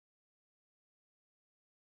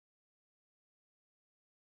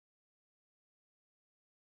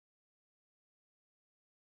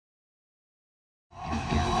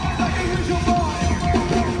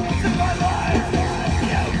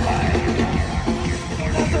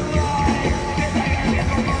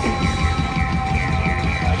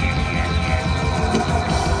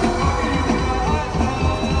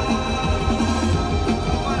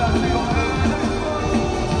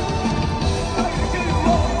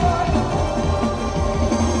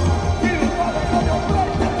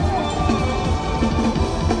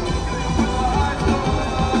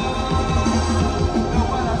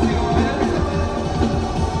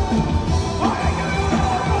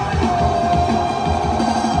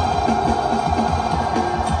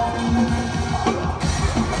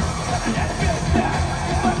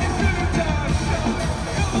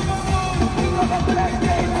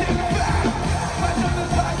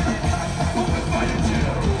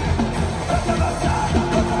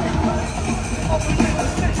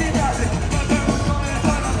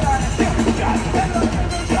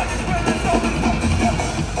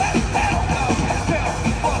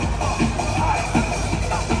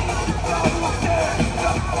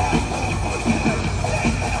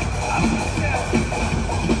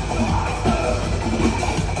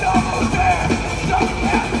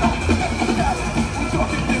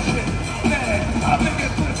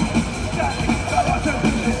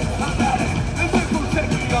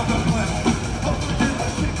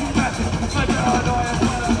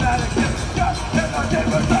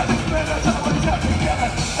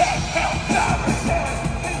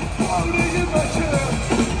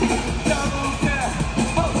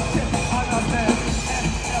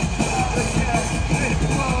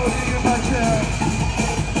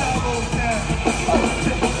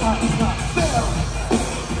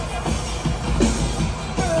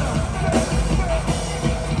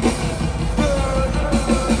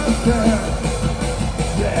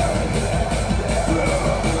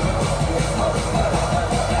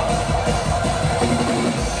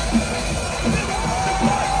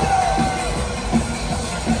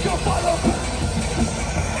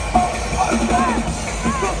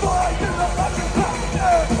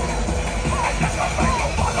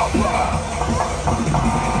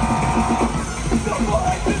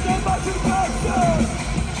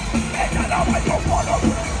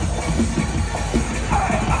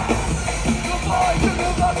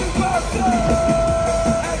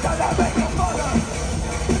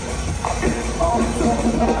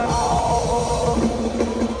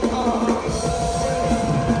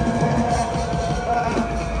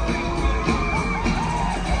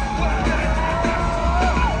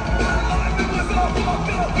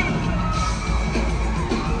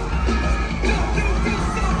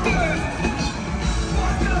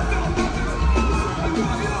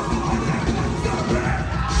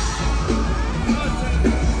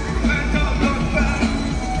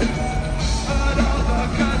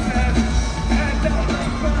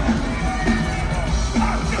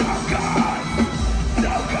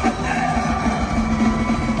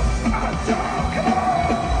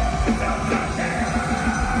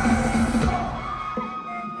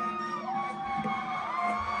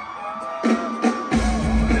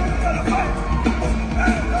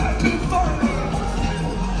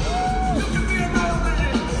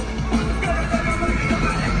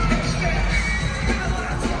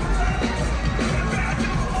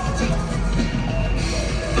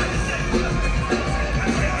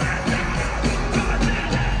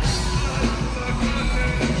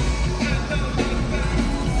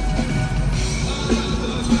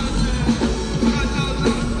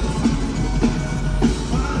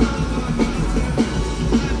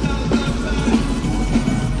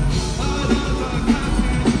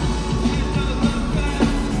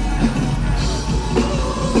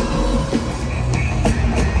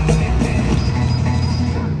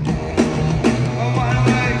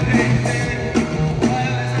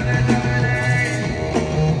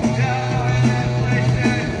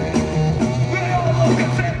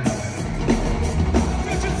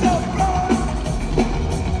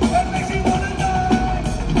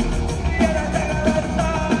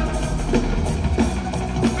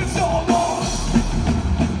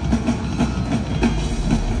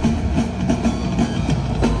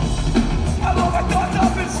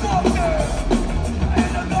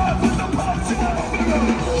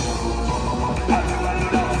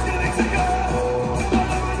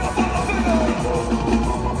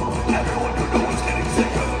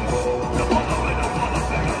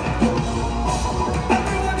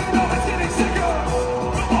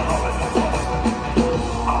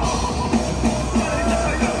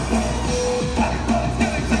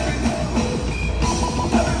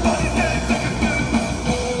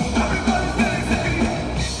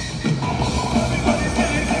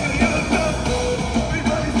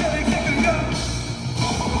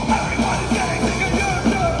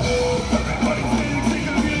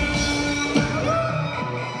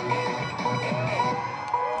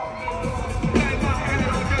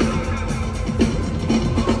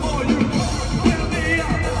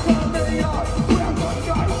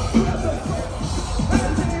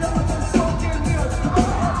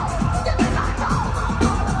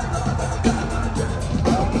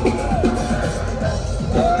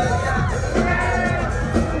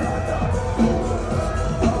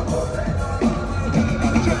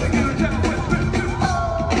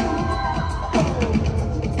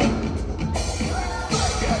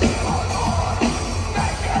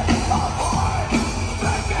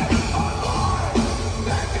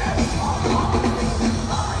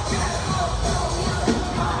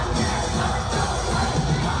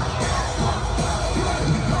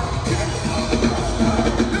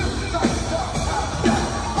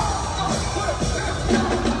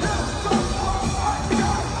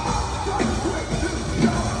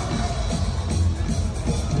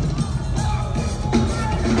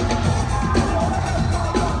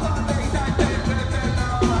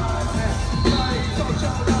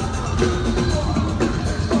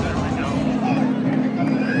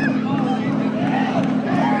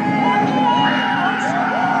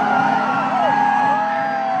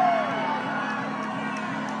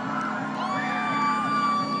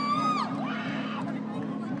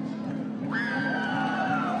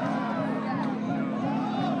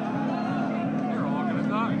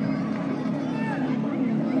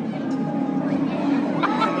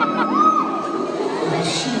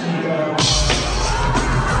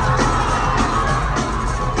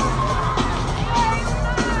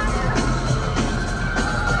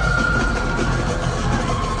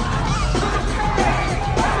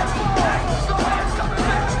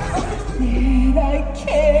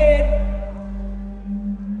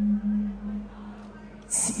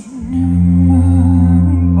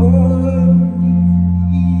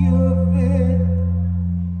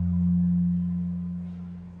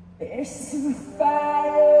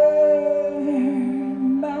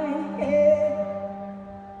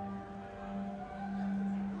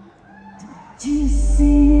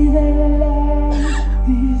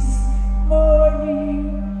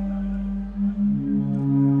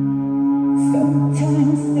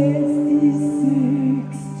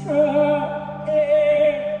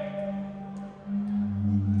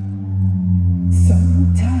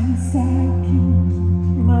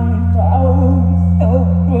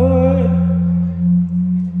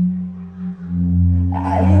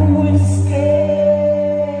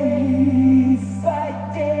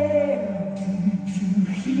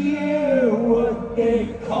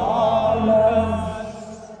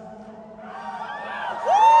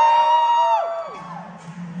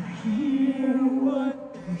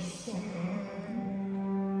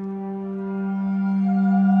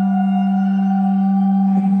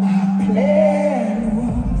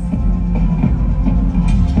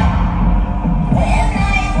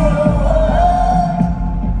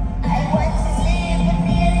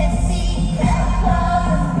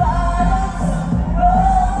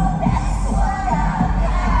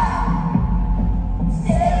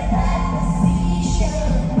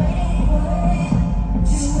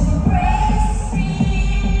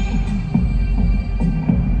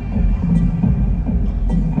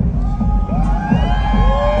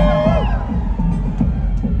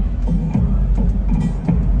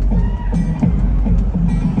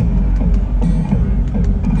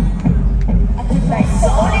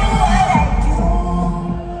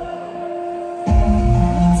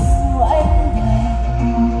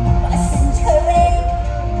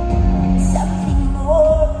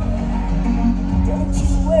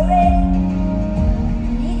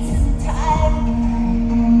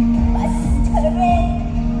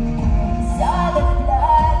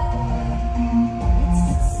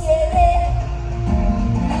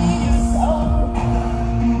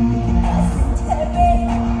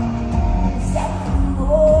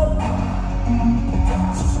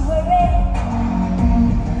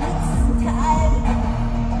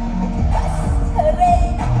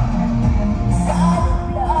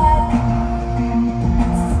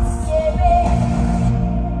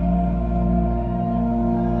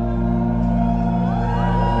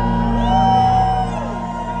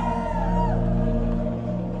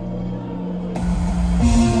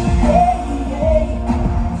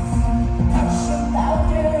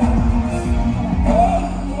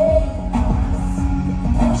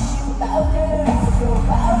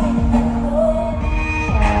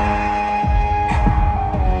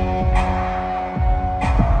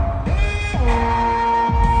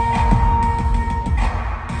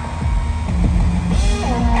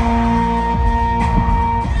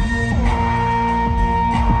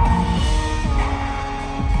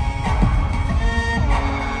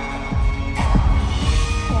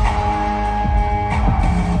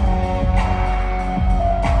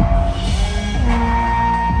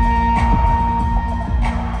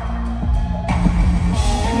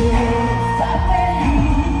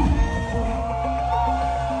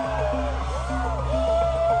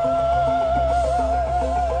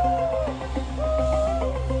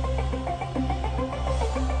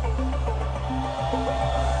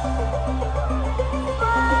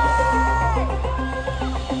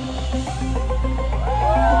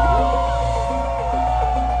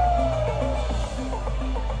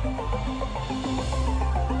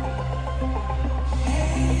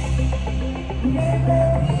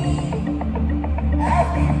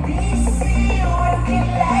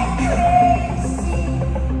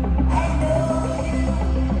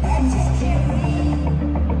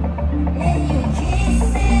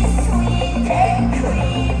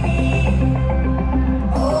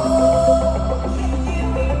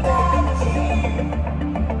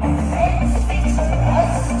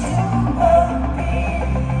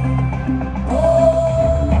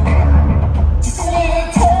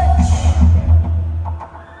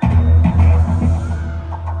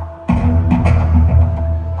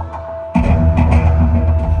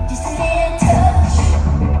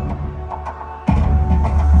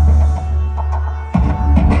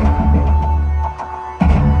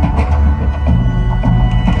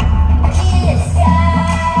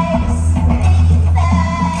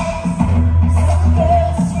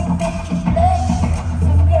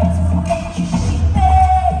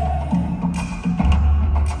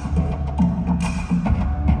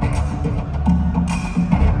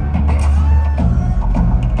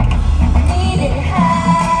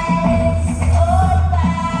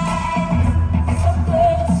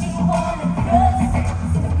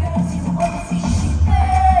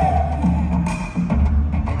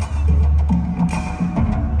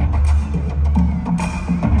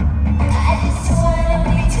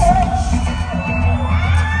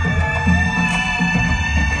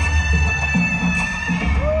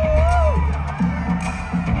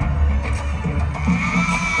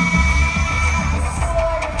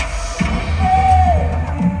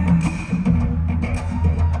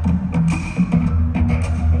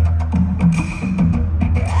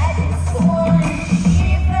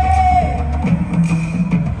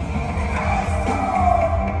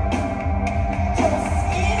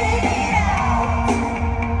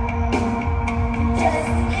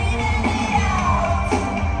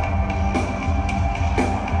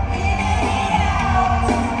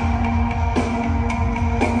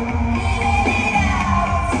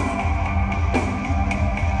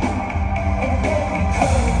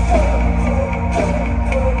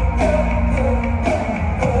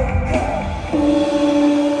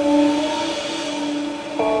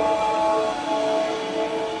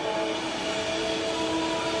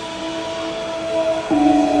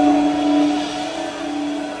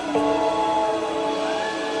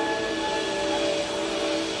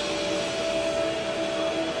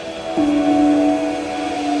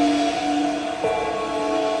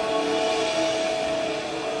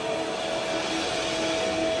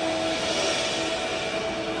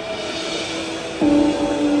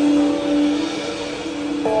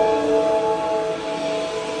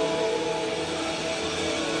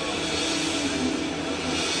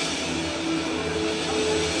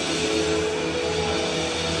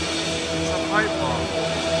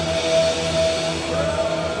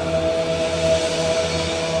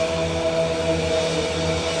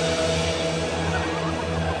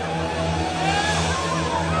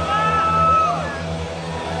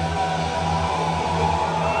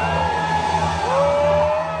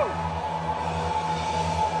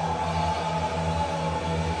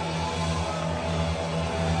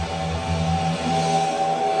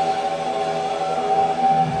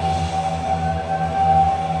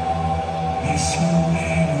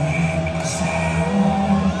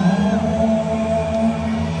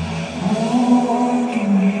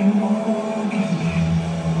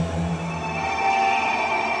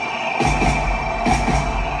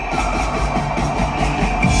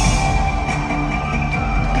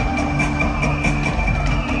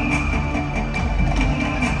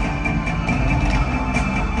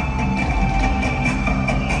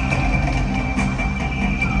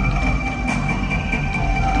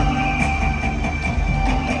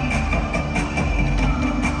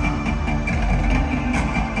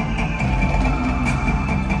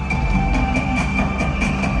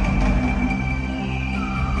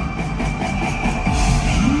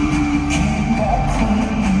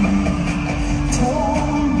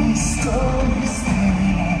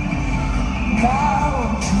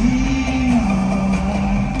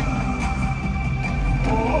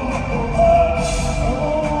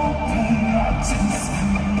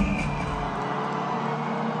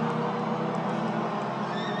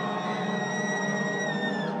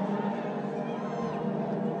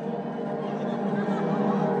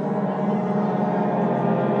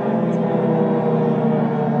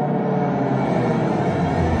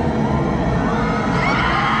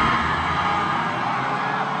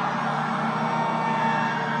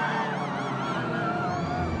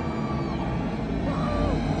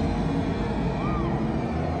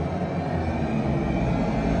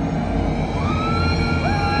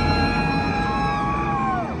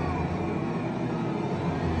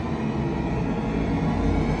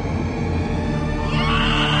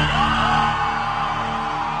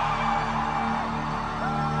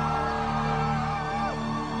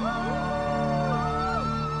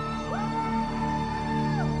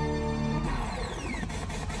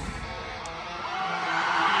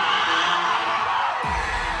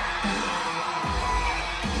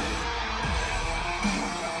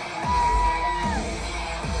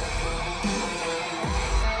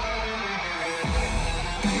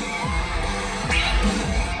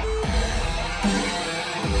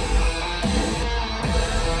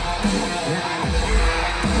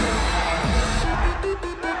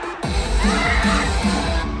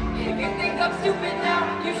I'm stupid now.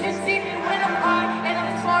 You should see me when I'm high, and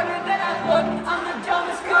I'm smarter than I look. I'm the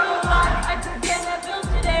dumbest girl alive. I took care of bills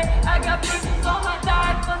today. I got bruises on my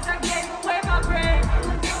thighs, plus I gave away my brain.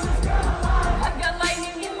 I've got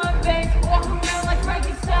lightning in my veins, walk around like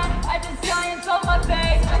Frankenstein. I did science on my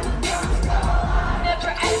face. Never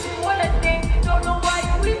ask me what I think. Don't know why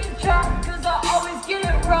you even try, 'cause I always get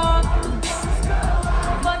it wrong.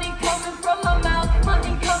 Money coming from my mouth,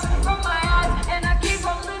 money coming from my eyes, and I keep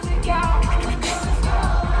on losing count.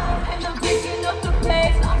 And I'm picking up the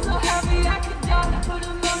pace. I'm so happy I could die. Put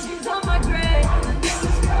emojis on my grave.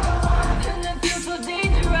 And it feels so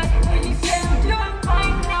dangerous when you say I'm doing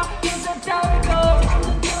fine now, 'cause that's how it goes.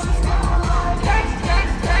 Text,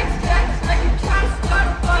 text, text, text, like you're trying to start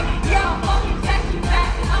a fight. Yeah, I'll fucking text you back.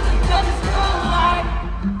 I'm the dumbest girl alive.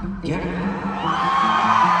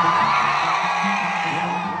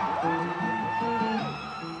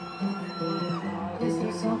 Is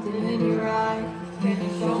there something in your eye? Can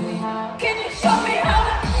you show me how? Can you show me how to?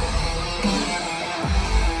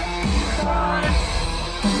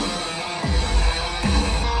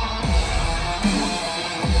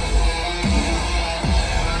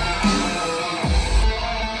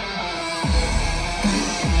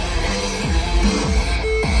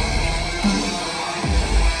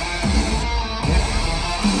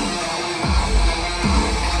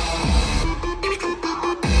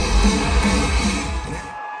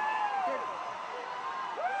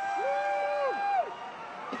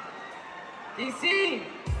 DC!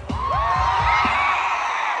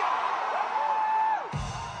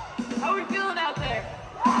 How are we feeling out there?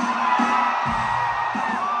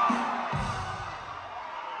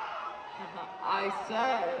 I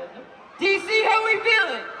said, DC, how are we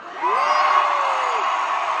feeling?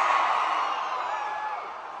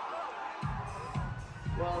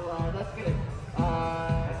 Well, that's good.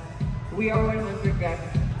 We are one of the big guys,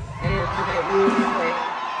 and today we will play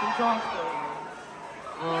some songs for you.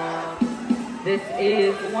 This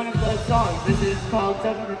is one of those songs. This is called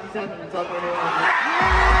 757. It's up right here.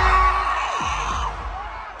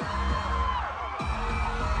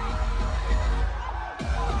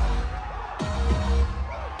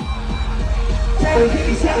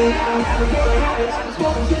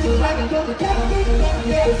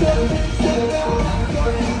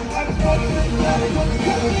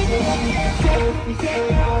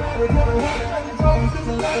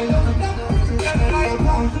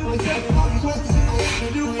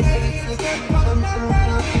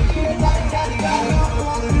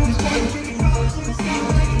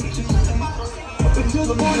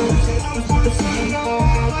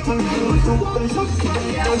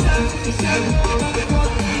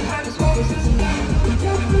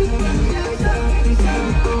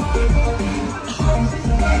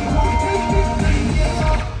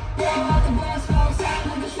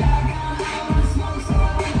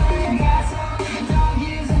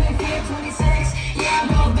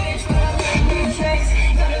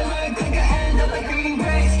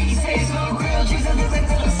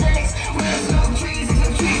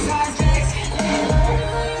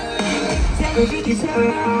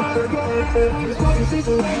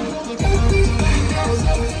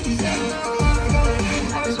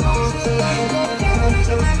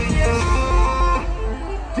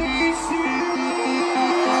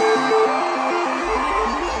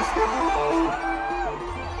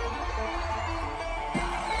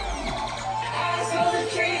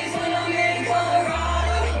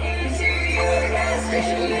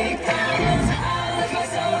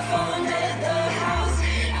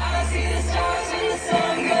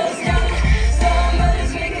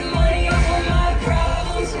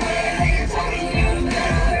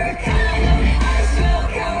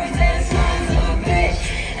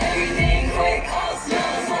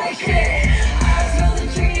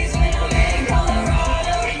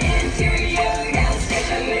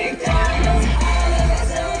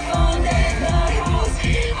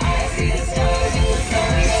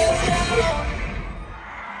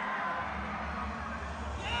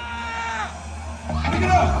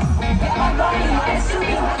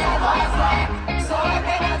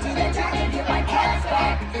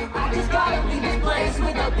 I just gotta leave this place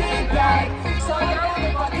with a big bag. So you're on the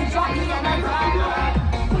fucking jockey and I ride back.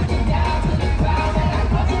 Pushing down to the ground and I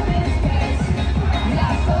punch him in his face.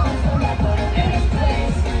 Not so I put him in his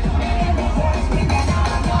place. Me and the horse, we ran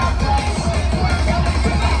out of our place. Coming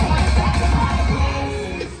to my horse, back to my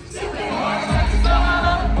place. Stupid horse, I just fell out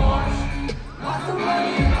of the Porsche. Want some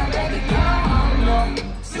money in my bank account, oh no.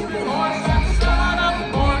 Stupid horse, I just fell out of the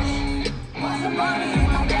Porsche. Want some money in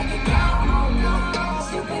my bank account, oh no.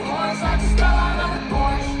 Stupid horse, I just fell out of the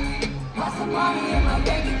Porsche. Want some money in my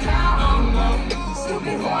bank account, oh no.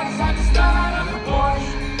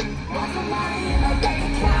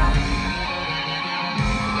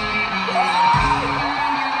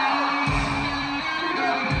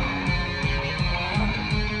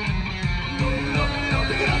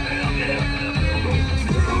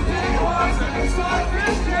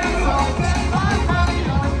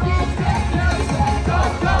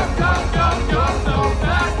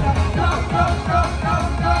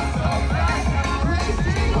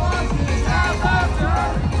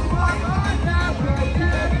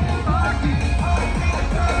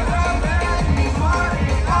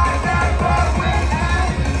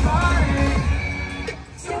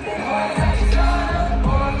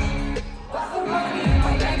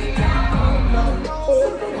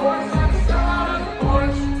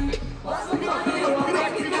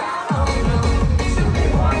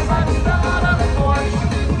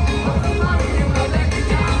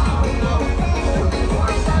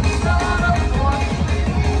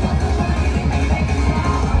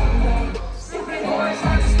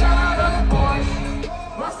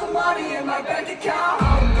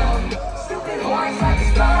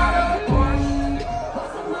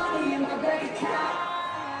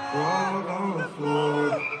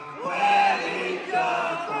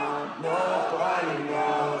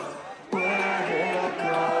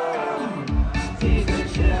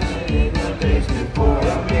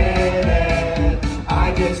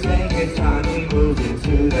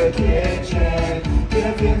 kitchen.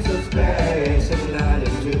 Give him some space and let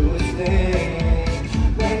him do his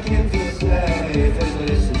thing. Make him feel safe and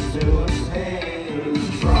listen to him sing.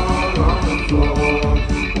 From on the floor,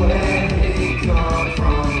 where he come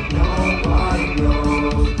from, nobody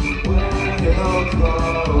knows where he'll go.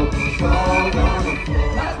 Fall on the floor.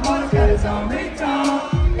 My boy's got his own ringtone.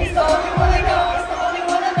 He's the only one I know. He's the only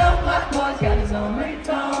one I know. My boy's got his own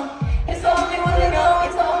ringtone. He's the only one I know.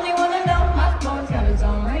 He's the only one I know. My boy's got his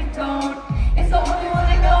own ringtone. He's the only one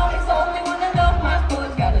I know. He's the only one I know. My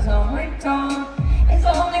boy's got his own ringtone. He's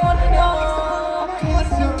the only one I know.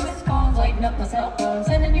 Twice missed calls, lighting up my cell phone,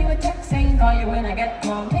 sending you a text saying call you when I get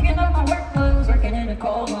home. Taking off my work clothes, working in a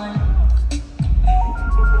cold one.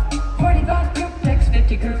 45 group text,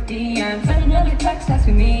 50 group DM. Send another text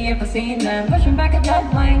asking me if I've seen them. Pushing back a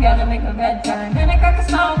deadline, gotta make my bedtime. And I crack a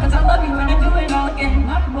smile cause I love you and I do it all again.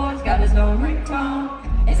 My boy's got his own ringtone.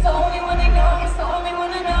 It's the only one I know, it's the only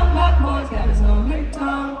one I know. My boy's got his own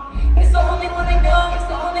ringtone. It's the only one I know, it's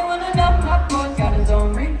the only one I know. My boy's got his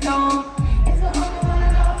own ringtone. It's the only one I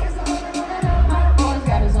know, it's the only one I know. My boy's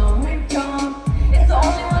got his own ringtone. It's the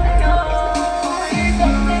only one I know.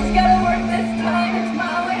 Something's gotta work this time, it's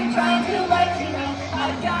my way trying to let you know.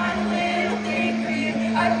 I've got a little thing for you,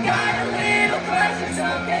 I've got a little crush or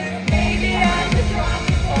something. Maybe I'm just wrong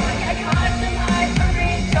before I got some high for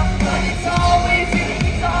ringtone. But it's always you,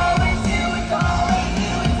 it's always you, it's always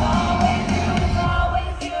you, it's always you, it's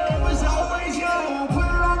always you. It was always you. Put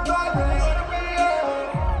it on vibrate on the radio.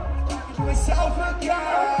 Talking to myself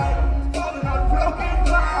again. Falling on broken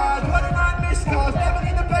glass. Putting on missed calls. Living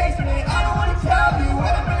in the basement. I don't wanna tell you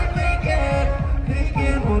what I'm really thinking.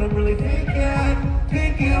 Thinking what I'm really thinking.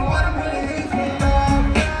 Thinking what I'm really thinking.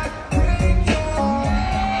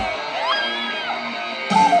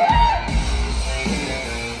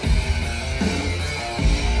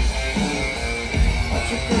 What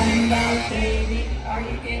you crying about, baby? Are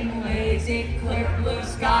you getting lazy? Clear blue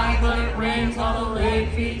sky, but it rains all the late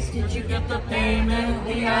fees. Did you get the payment?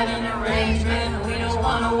 We had an arrangement. We don't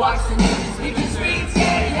wanna watch the news, we just read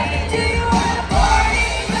statements. Do you wanna party?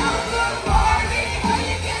 Don't go party. Are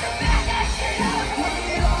you gonna back that shit up when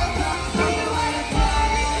it all comes through? Do you wanna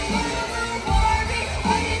party? Barbie?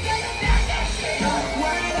 Are you gonna back that shit up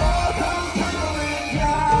when it all comes through?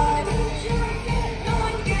 No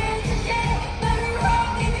one gets a day. Better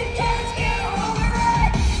rock if you just get over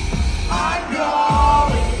it. I'm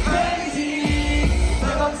going crazy.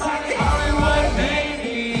 Little tiny Hollywood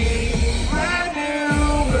baby. Brand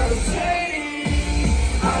new Mercedes.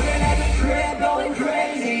 I've been at the crib going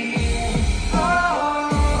crazy. Oh,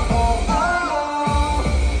 oh, oh,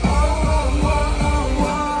 oh, oh, oh,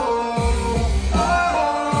 oh, oh,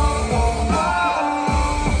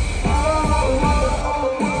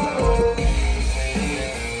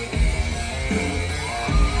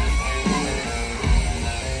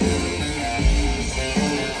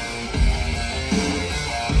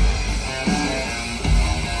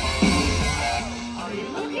 Are you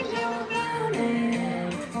looking down about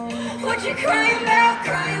it? What you crying about,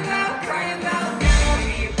 crying about, crying about now?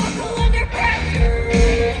 You buckle under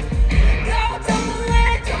pressure. Go tumble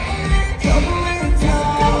it, tumble it, tumble it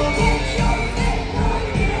down. Go get your fit, go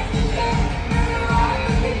get the fit. Better rock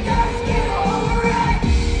if you just get over it.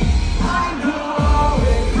 I'm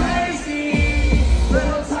going crazy.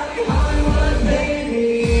 Little tiny Hollywood baby.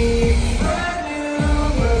 Brand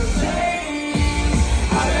new Mercedes.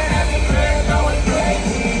 I've been at the crib going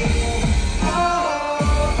crazy. Oh,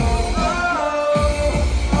 oh, oh,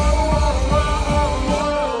 oh, oh,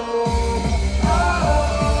 oh,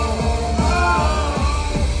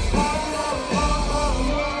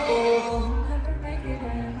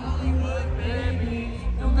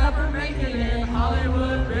 You'll never make it in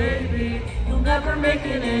Hollywood, baby. You'll never make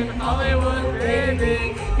it in Hollywood,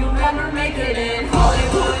 baby. You'll never make it in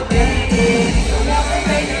Hollywood, baby. You'll never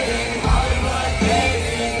make it in Hollywood,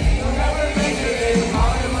 baby. You'll never make it in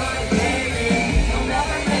Hollywood, baby. You'll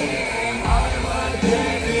never make it in Hollywood,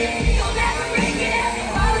 baby. You'll never make it in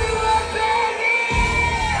Hollywood, baby.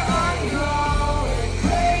 I'm going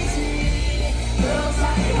crazy. Little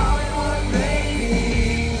tiny Hollywood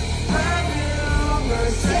baby. Brand new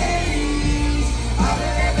Mercedes. I've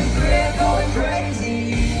been at the crib going crazy.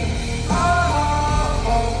 Oh,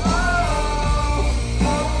 oh, oh,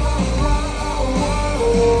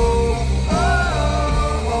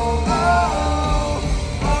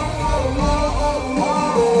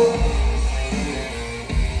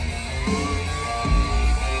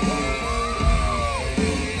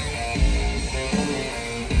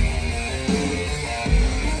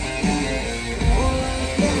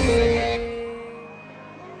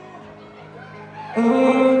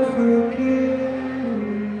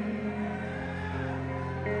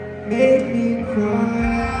 make me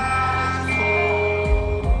cry.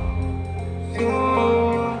 So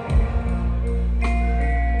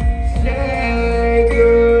say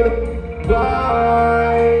goodbye.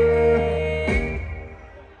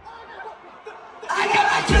 I got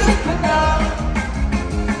my Jupiter now.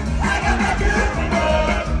 I got my Jupiter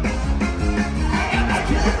now. I got my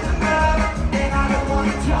Jupiter now. And I don't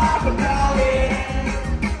wanna talk about it.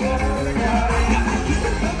 I got my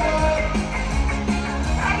Jupiter now.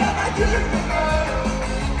 I got my Jupiter now.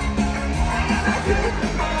 I got my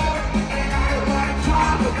Jupiter now. And I don't wanna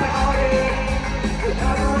talk about it. I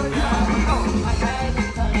don't wanna talk about it. I had a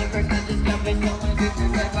ton of first just jumping, going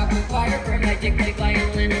pictures that fuck with fire, burn magic like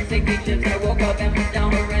violin and sticky chips. I woke up and was down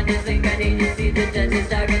horrendous, think I need to see the dentist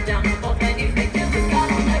diving down on both my knees, make just as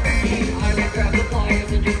God I'll never see. I would grab the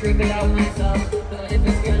pliers and just rip it out myself. But if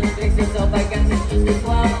it's gonna fix itself, I guess it's just as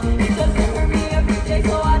well. It doesn't hurt me every day,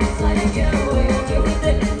 so I just let it get away. I'll deal with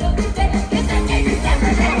it until the day. It's that day,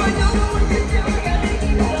 December day. I don't know what to do, I gotta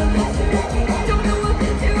keep it up this too. I don't know what to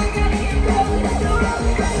do, I gotta keep it up this too. I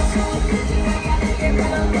don't know what to do, I gotta get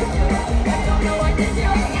rid of this too. I don't know what to do,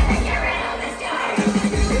 I gotta get rid of this too.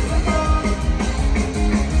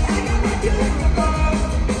 I got my Jupiter bone.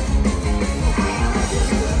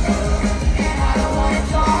 And I don't wanna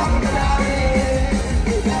talk about it.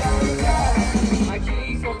 My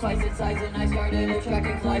cheeks rolled twice in size and I started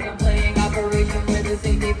attracting flies. I'm playing Operation with a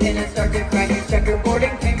safety pin and start to crack.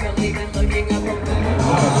 Checkerboarding, pain relief and looking up a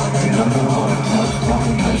Number one most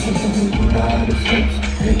wanted person in the United States.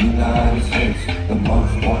 The United States. The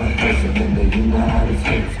most wanted person in the United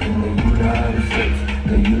States. In the United States.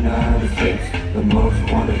 The United States. The most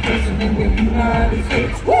wanted person in the United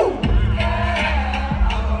States. Woo! Yeah,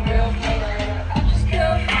 I'm a real killer. I just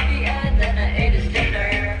killed Bobby and then I ate his dinner.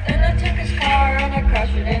 Then I took his car and I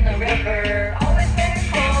crashed it in the river. Always been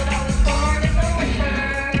cold, I was born in the winter.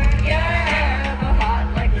 Yeah, but hot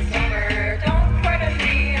like the summer. Don't cry to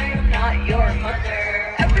me, I am not your mother.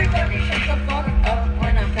 Everybody shuts the fuck up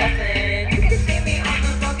when I'm cussing. You can see me on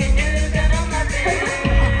the fucking news and I'm laughing.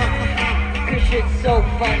 Cause shit's so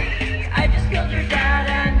funny. I just killed your dad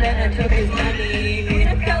and then I took his money. Queen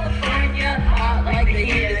of California, hot like the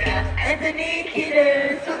heat gas. Anthony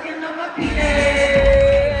Kiedis, sucking on my penis.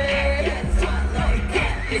 It's hot like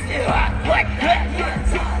that. Is it hot like that?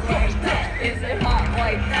 It's hot like that. Is it hot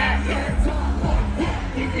like that? It's hot like that.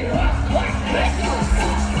 Is it hot like that?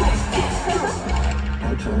 I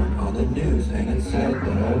turned on the news and it said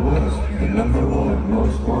that I was the number one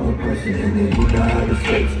most wanted person in the United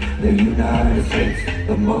States. The United States.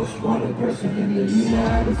 The most wanted person in the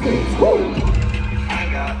United States. Woo! I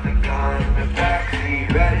got the gun in the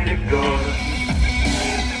backseat ready to go.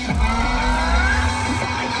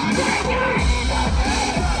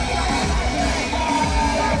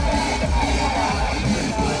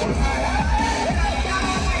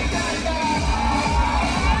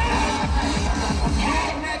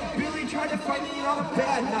 Billy tried to fight me on a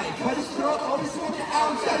bad night. Tried to throw all this shit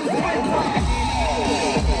outside his head.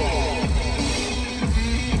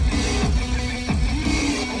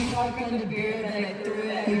 Shotgun the beer, then I threw it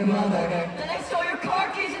at your mother. Then I stole your car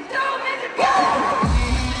keys and threw them in the gun.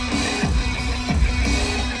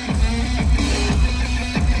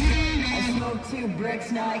 I smoked 2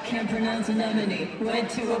 bricks, now I can't pronounce anemone. Went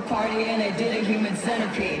to a party and I did a human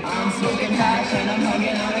centipede. I'm smoking hash and I'm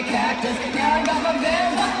hugging on a cactus. Now I got my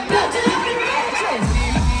bands up, belting up in reactions.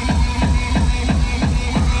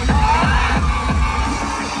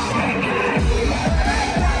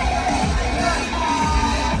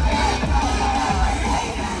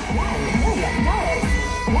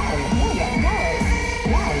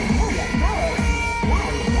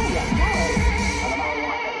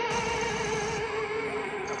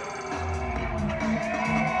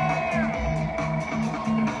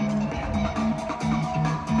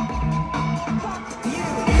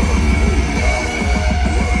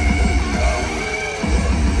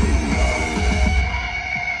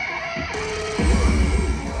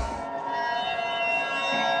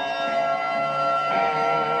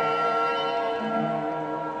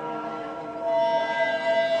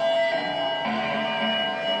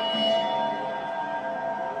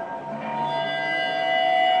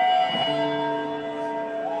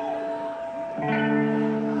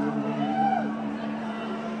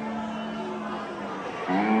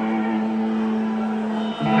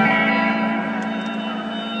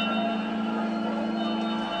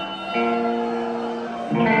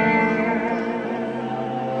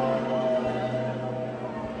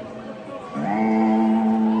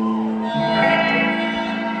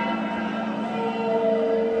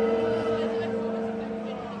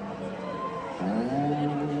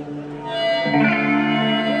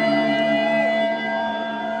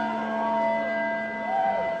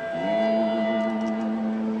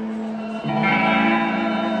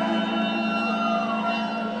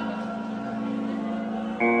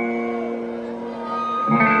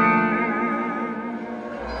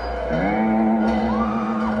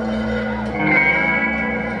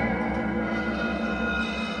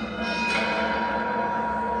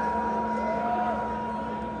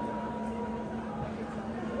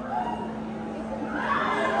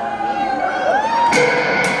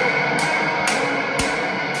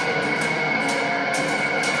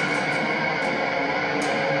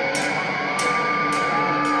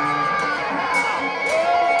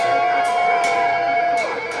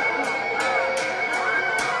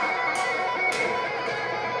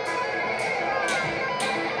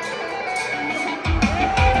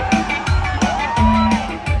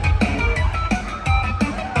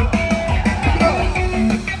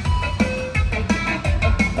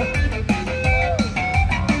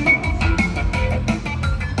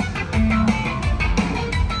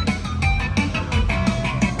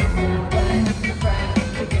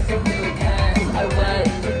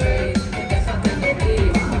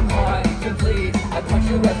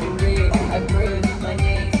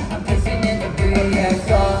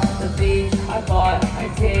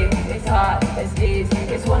 SDs.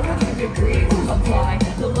 It's 100 degrees. Apply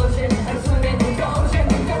the lotion and swim in the ocean.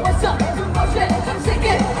 Now what's up? Commotion. I'm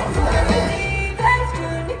sinking. Finally, that's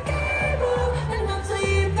good. And I'm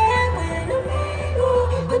sleeping when I'm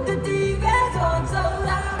able. But the defense on so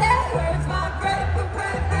loud it hurts my brain.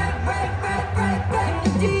 Break.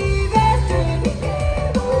 The defense turn me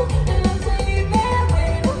evil. And I'm sleeping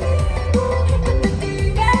when I'm able. But the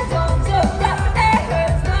defense on so loud it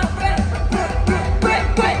hurts my brain. Break.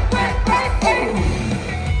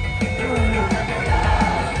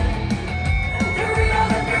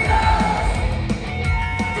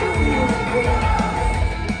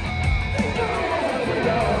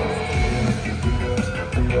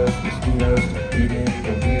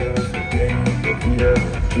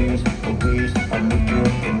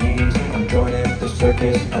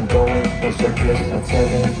 I'm going for circus at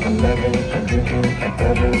 7-Eleven. I'm drinking at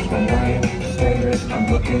Beverage. I'm lying to strangers. I'm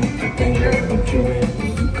looking for danger. I'm chewing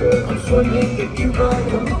bazooka. I'm swinging the Cuba.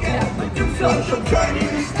 I'm looking at Medusa. I'm turning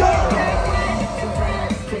to stone. I went to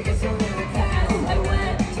France to get something to pass. I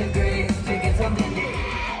went to Greece to get something to eat.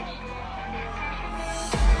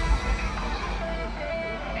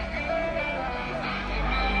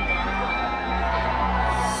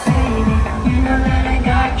 Baby, you know that I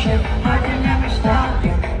got you. I can never stop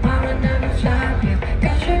you. I will never stop you.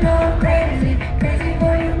 'Cause you know I'm crazy, crazy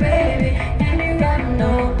for you, baby. And you gotta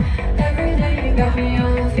know, every day you got me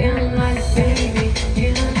on feeling like a baby. You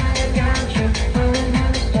know that I got you. I will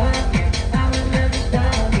never stop you. I will never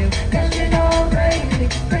stop you. 'Cause you know I'm crazy,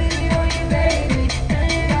 crazy for you, baby. And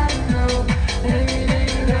you gotta know, every day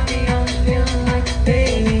you got me on feeling like a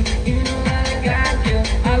baby. You know that I got you.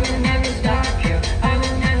 I will never stop you. I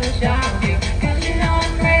will never stop you. 'Cause you know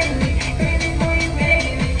I'm crazy, crazy for you,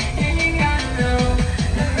 baby. And you gotta know,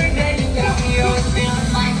 every day you got me on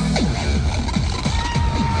feeling like.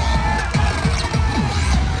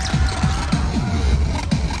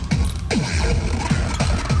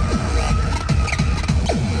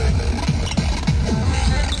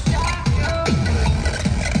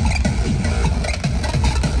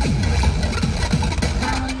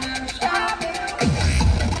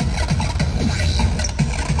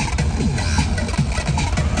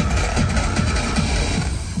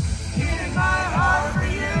 Giving my heart for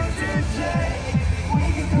you to take. We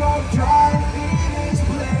can go try to leave this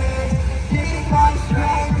place. Giving my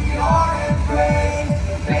strength for your embrace.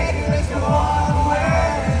 Baby, let's go all the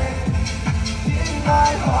way. Giving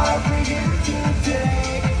my heart for you to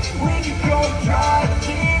take. We can go try to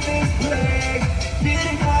leave this place.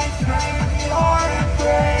 Giving my strength for your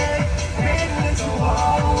embrace. Baby, let's go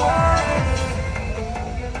all the way.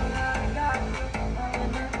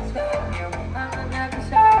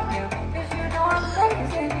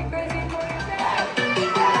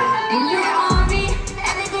 And you're on me,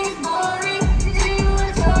 everything's boring. Do you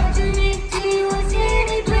wanna talk to me? Do you wanna see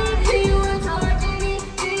me bleed? Do you wanna talk to me?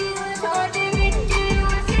 Do you wanna talk to me? Do you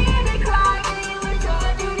wanna see me cry? Do you wanna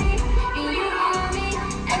talk to me? And you're on me,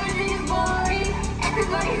 everything's boring.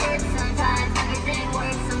 Everybody hurts sometimes, everything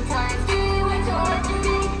works sometimes. Do you wanna talk to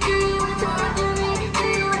me? Do you wanna talk to me? Do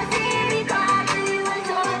you wanna see me cry? Do you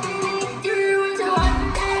wanna talk to me? Do you wanna talk to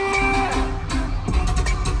me?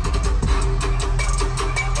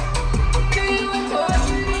 Do you want to talk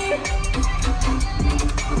to me?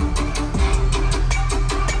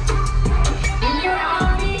 And you're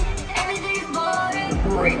on me, everything's boring.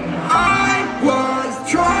 I was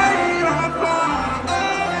trying to find a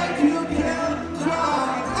way to kill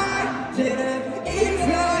time. I didn't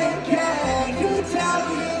even care to tell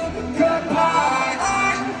you goodbye.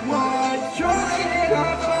 I was trying to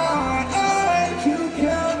find a way to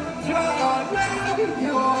kill time. Now you're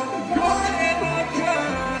gone and I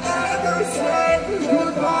can't ever say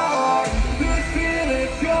goodbye. This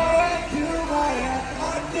feeling's going through my head.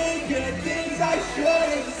 I'm thinking things I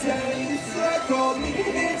shouldn't say. You circled me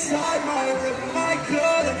inside my room. I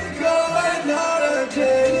couldn't go another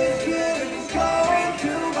day. This feeling's going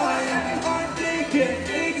through my head. I'm thinking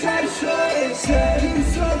things I shouldn't say. You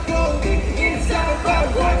circled me inside my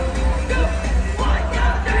room.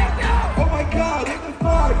 Oh my God, hit the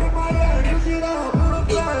fire, hit my head, push it up, put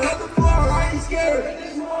a fire, hit the floor, I ain't scared.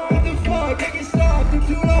 What the fuck, make it stop, I'm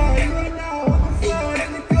too loud, right now, on the floor, in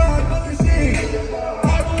the car, let me see. I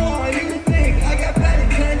don't want you to think, I got bad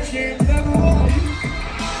intentions, never want you.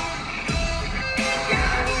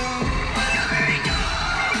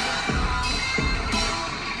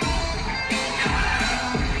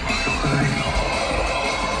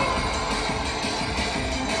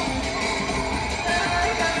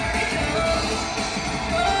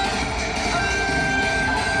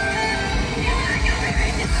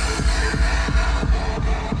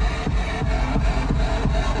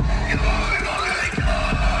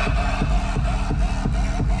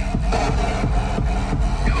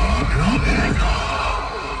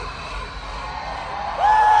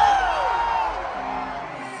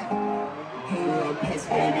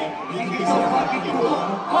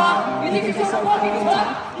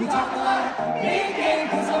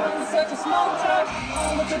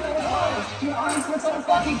 get those hoes. Your arms were so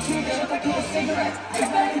fucking cute that if I could a cigarette, I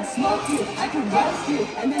bet I could smoke you, I could roast you,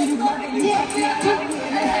 and then you love it, you fuck me, I love you,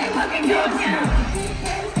 and then I fucking ghost you. Big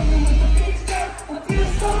boys coming with the big stuff, I feel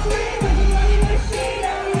so free like a money machine,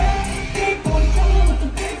 oh yeah. Big boys coming with the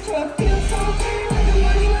big truck, feel so free like a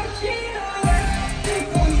money machine, oh yeah. Big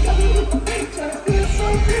boys coming with the big truck, feel so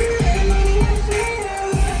free like a money machine,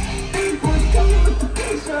 oh yeah. Big boys coming with the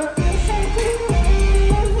big truck, feel so free like a money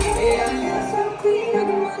machine, yeah. Feel so clean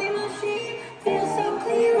like a money machine, feel so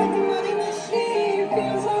clean like a money machine,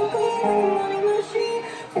 feel so clean like a money machine,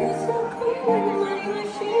 feel so clean like a money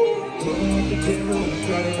machine.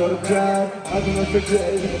 Trying to go to bed, I've been up for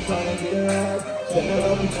days and I'm trying to get up. Said it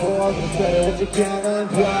all before, but say what you can, I'm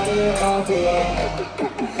trying it all for love.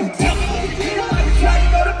 Tell me what you feel, I'm trying to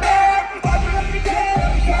go to bed. I've been up for days,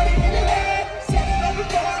 I'm trying to get up. Said it all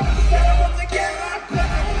before, but say it once again, I'm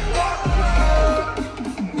trying it all for love.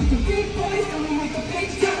 With the big boys coming with the big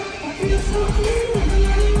stuff, I feel so clean like a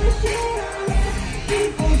money machine, oh yeah. Big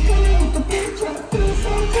boys coming with the big truck, feel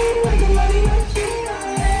so clean like a money machine,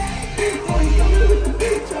 oh yeah. Big boys coming with the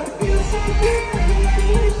big truck, feel so clean like a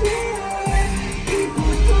money machine, oh yeah. Big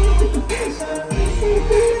boys coming with the big truck, feel so clean like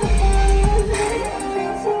a money machine,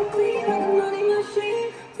 feel so clean like a money machine,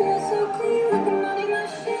 feel so clean like a money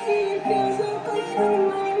machine, feel so clean like a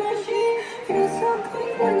money machine, feel so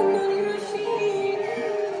clean like a money machine.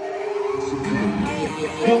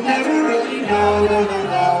 You'll never really know,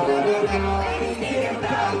 anything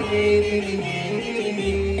about me.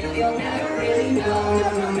 You'll never really know,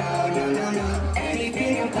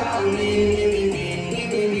 anything about me.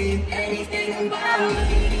 Anything about me.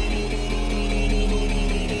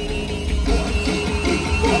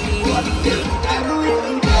 You'll never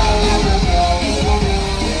really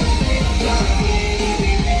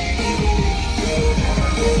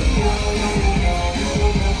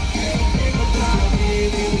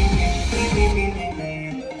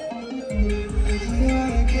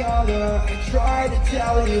I tried to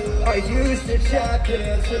tell you, I used to check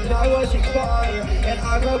this and I wasn't fire. And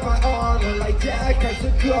I broke my armor like Gecs a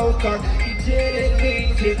go-kart. You didn't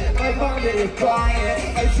mean to, I wanted to buy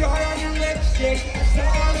it. I tried on your lipstick, I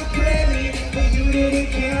saw the pretty, but you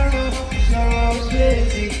didn't care, so I was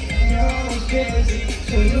busy,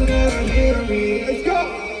 so you never hear me. Let's go!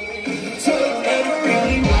 So you'll never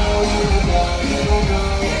really know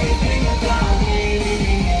anything about me.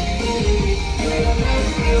 You'll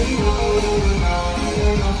never really know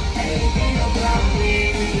anything about me.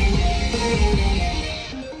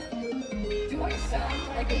 Do I sound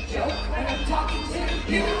like a joke when I'm talking to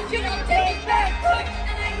you? You don't take it back quick,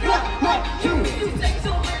 and I know like you. You say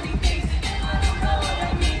so many things, and I don't know what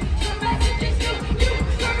I mean. Your message is you,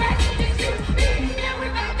 your message is you, me. Now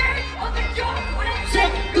we're back there on the joke when I say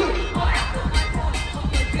good. Oh, I put my phone on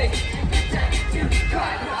my face and pretend to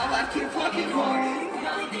cry, but I'll have to fucking roar. You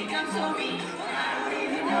really think I'm so mean, but I don't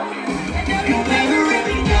even know you. And now you'll never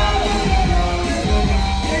really know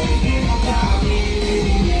anything about me.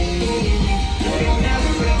 You'll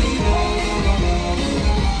never really know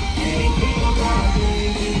anything about me.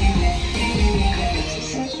 This is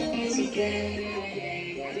such an easy game.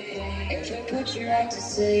 If you put your right to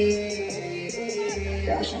sleep,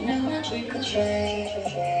 gosh, I know how we could trade.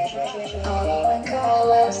 Although I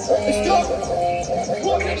call us sweet.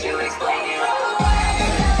 Could you explain it all away?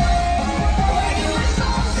 Why you were so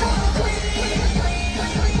clean?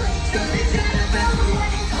 Something's good about the way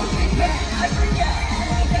you told me back. I forget, and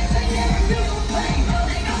I guess I never feel pain.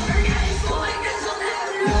 Nothing I'll forget is so I guess I'll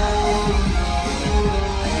never know.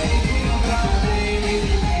 Anything about me.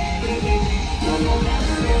 You'll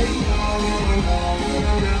never really know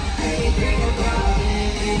anything about me.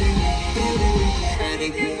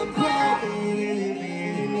 Anything about me.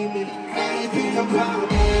 Anything about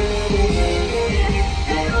me.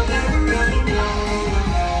 You'll never really know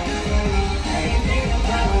anything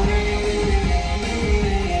about me.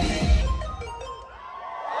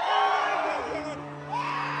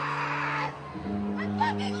 I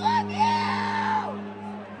fucking love you!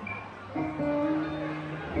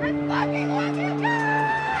 I fucking love you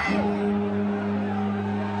guys!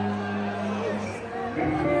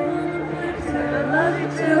 I love you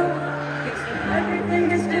too. Everything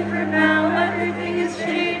is different now, everything has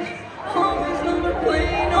changed.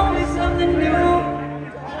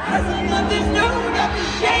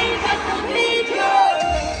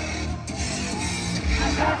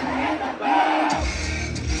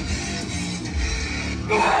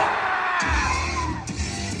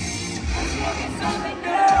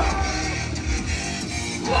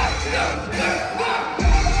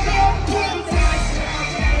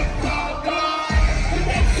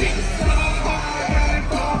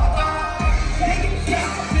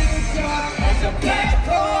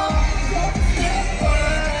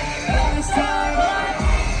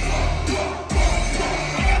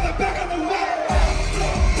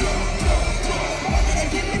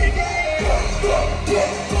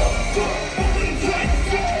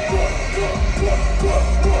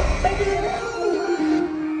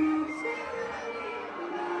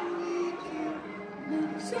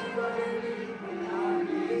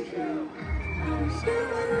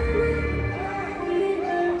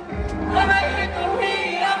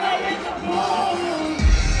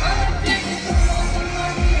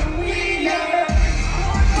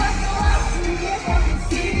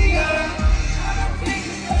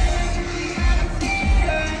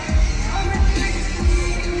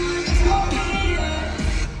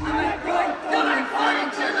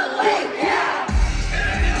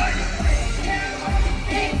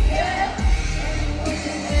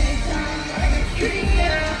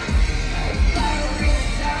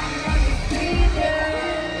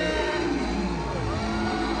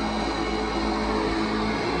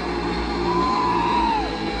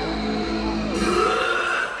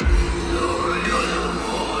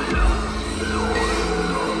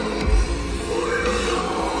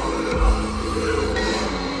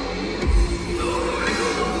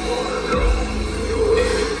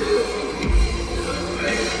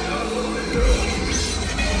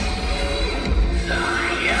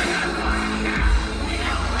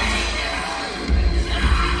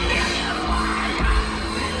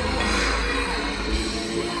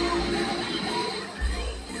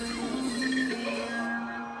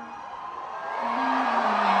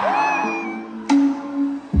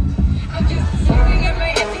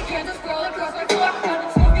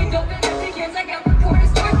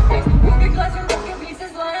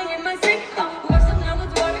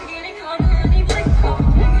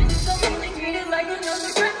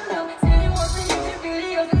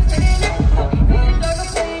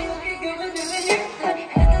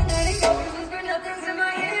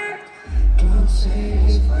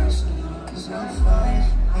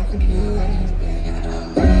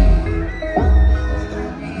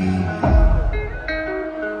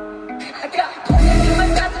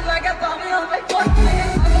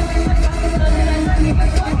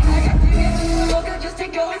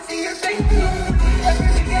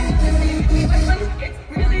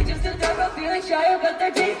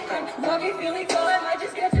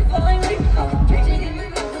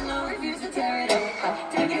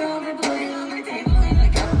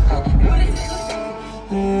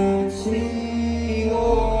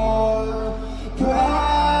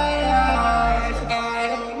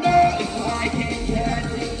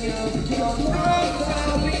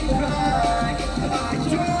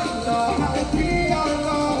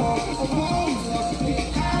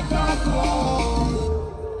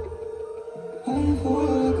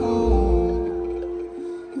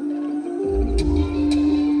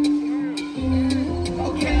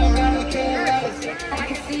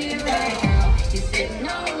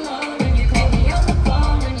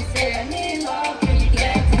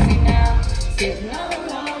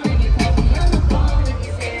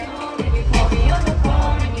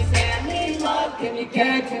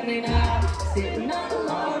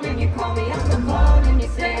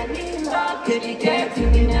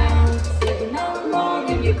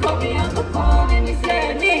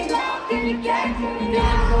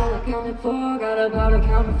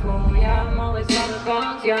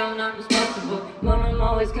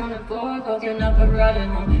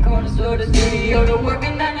 Corner store to studio to work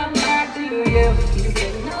and then I'm back to you.